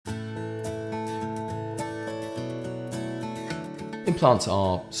Implants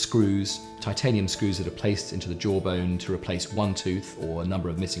are screws, titanium screws that are placed into the jawbone to replace one tooth or a number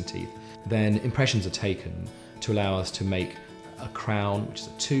of missing teeth. Then impressions are taken to allow us to make a crown, which is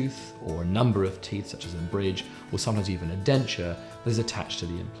a tooth, or a number of teeth, such as a bridge, or sometimes even a denture that is attached to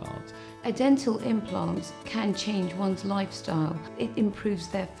the implant. A dental implant can change one's lifestyle. It improves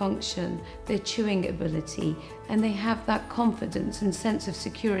their function, their chewing ability, and they have that confidence and sense of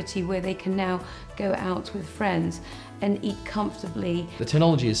security where they can now go out with friends and eat comfortably. The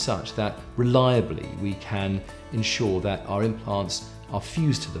technology is such that reliably we can ensure that our implants are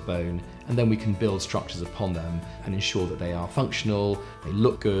fused to the bone, and then we can build structures upon them and ensure that they are functional, they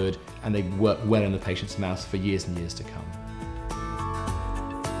look good, and they work well in the patient's mouth for years and years to come.